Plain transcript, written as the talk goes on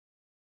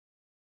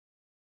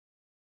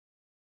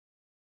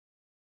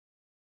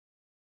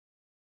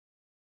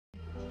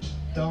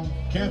don't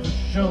care for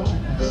shows.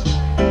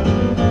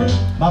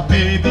 My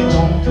baby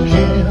don't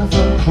care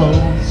for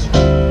clothes.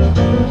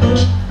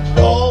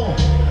 Oh,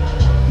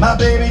 my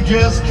baby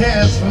just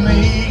cares for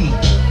me.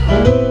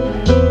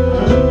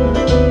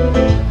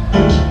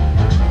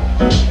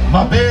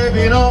 My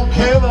baby don't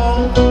care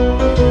for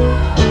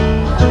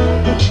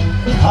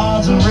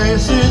cars and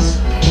races.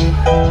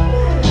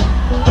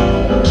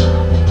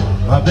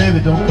 My baby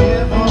don't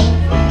care for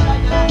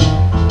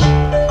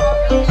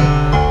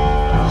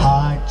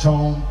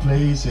high-tone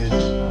places.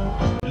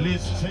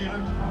 Liz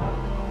Taylor.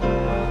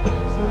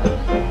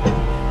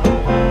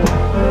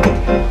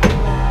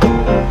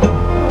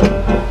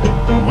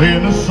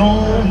 When the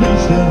sun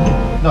is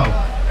down. No,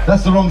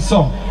 that's the wrong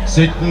song.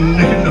 Sitting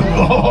in the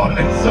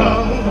morning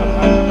sun,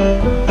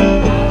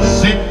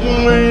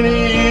 sitting when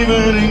the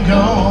evening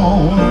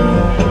comes,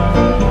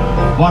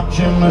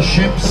 watching the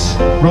ships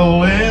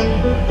roll in,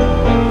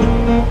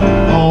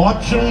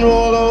 watch them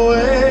roll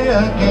away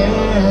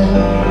again.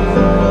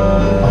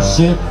 I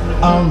sit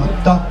on the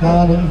dock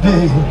out in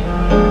bay,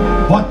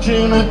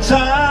 watching the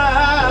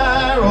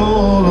tide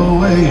roll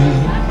away.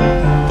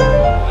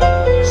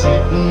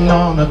 Sitting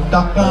on the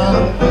dock out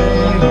in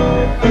bay,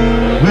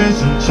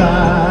 wasting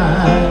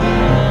time.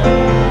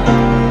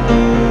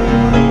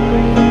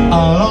 I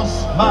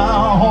lost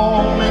my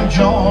home in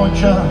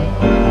Georgia,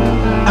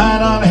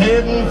 and I'm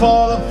heading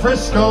for the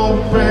Frisco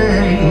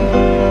Bay.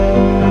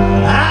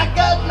 I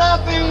got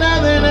nothing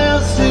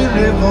else to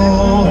live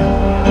for.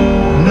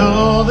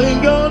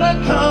 Nothing gonna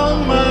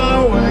come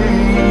my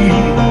way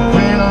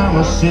when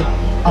I'ma sit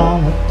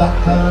on the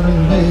dock out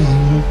in bay,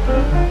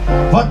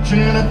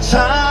 watching the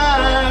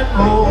tide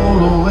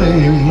roll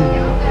away.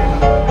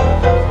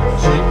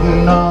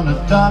 Sitting on the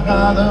dock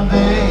of the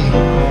bay,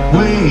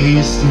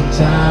 wasting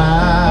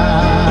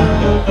time.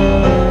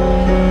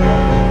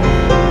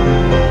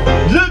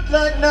 Look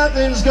like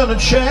nothing's gonna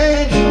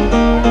change.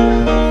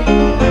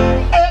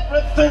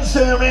 Everything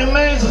still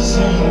remains the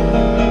same.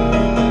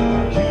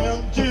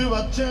 Can't do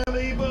a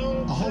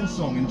terrible. A whole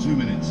song in 2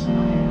 minutes.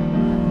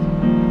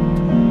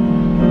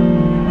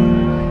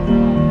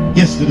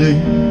 Yesterday,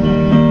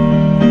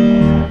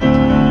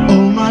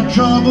 all my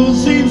troubles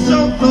seem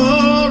so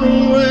far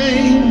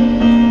away,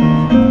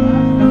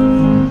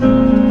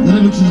 that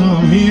it looks as though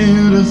I'm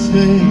here to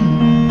stay.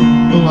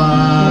 Oh,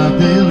 I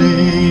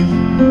believe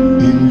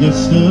in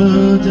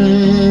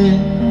yesterday.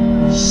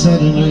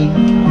 Suddenly,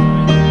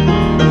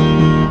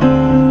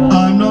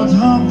 I'm not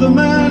half the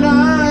man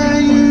I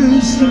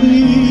used to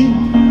be.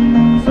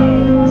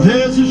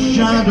 There's a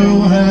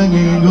shadow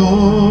hanging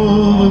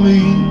over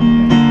me.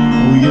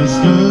 Oh,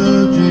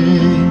 yesterday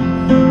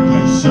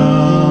came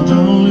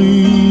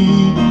suddenly.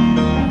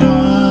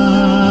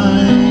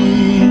 Why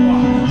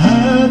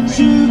had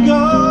to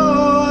go,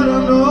 I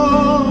don't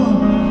know.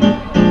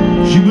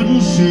 She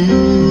wouldn't say.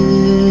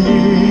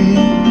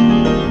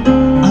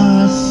 I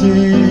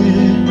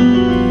said,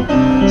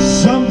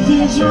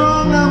 something's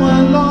wrong now,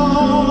 I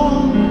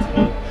long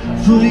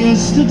for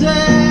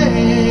yesterday.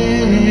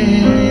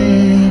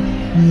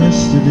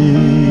 Yesterday,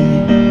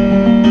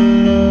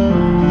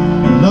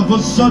 love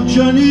was such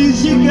an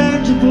easy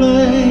game to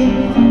play.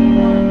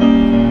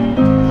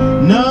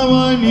 Now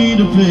I need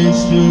a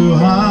place to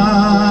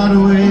hide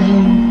away.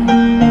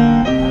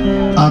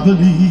 I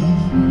believe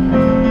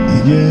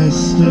in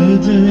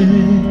yesterday.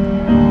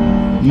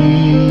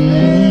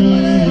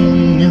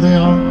 Here they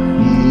are.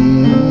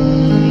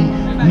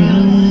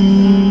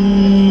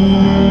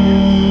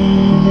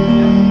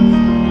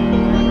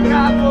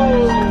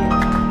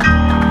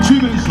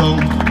 2 minutes long.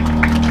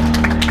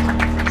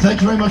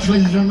 Thank you very much,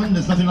 ladies and gentlemen.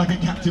 There's nothing like a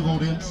captive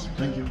audience.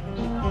 Thank you.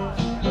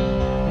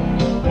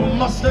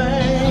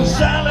 Mustang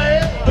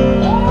Sally,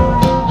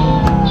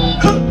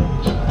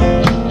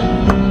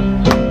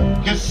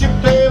 guess you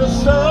better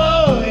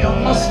slow your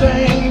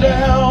Mustang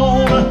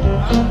down.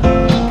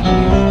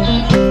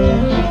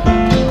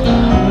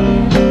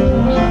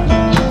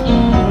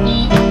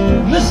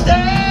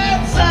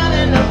 Mustang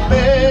Sally, now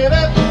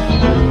baby,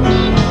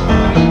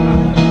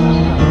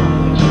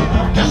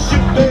 guess you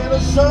better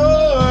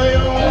slow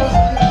your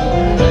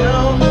Mustang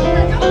down.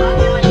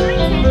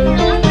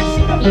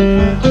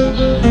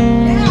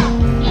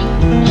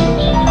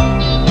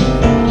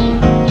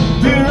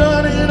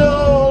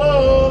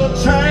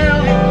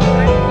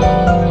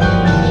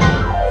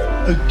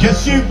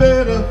 Guess you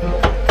better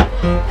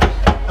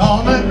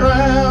on the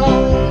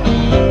ground.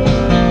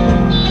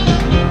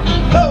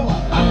 Oh,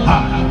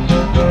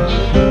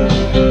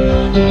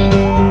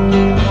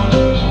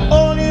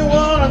 all you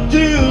wanna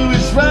do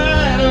is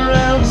ride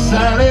around,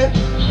 Sally.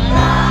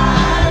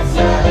 Ride,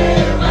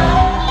 Sally,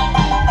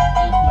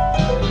 ride.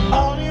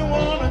 All you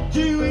wanna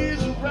do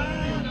is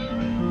ride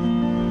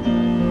around.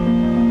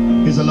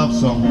 Here's a love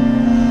song.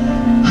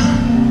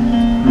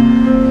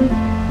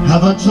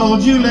 Have I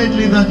told you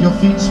lately that your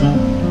feet smell?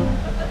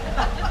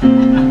 I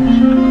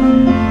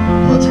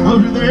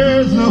told you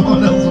there's no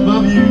one else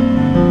above you.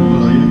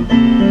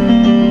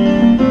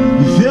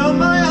 You fill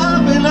my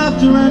heart with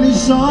laughter, any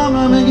song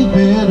I make it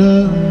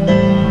better.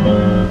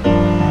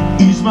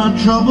 Ease my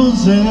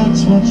troubles,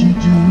 that's what you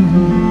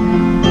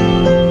do.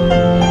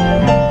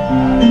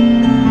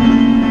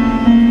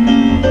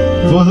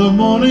 for the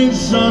morning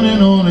sun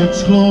in all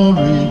its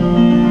glory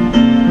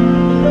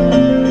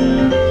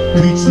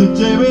greets the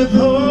day with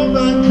hope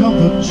and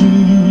comfort too.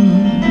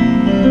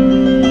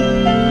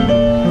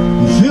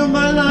 You fill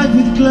my life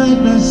with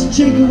gladness,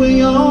 take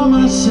away all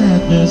my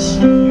sadness,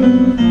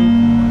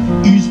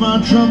 ease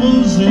my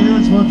troubles,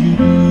 that's what you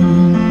do.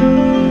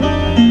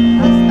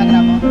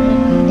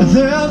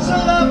 There's a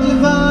love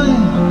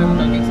divine,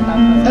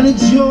 and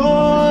it's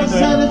yours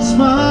and it's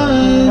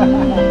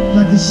mine,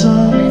 like the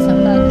sun.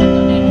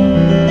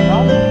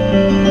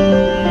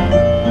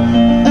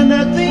 And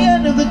at the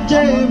end of the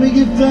day we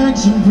give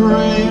thanks and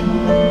pray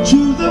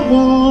to the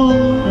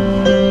one.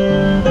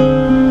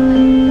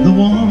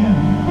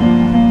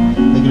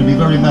 They're going to be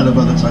very mad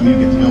by the time you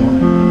get to go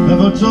on.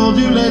 Have I told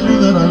you lately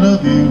that I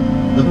love you?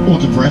 Or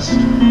depressed?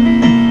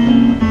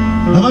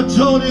 Have I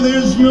told you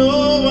there's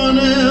no one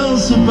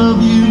else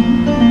above you?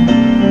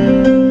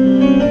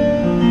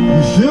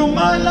 You fill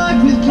my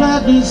life with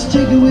gladness,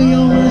 take away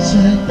all my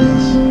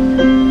sadness,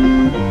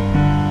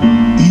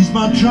 ease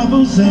my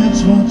troubles,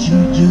 that's what you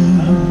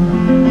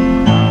do.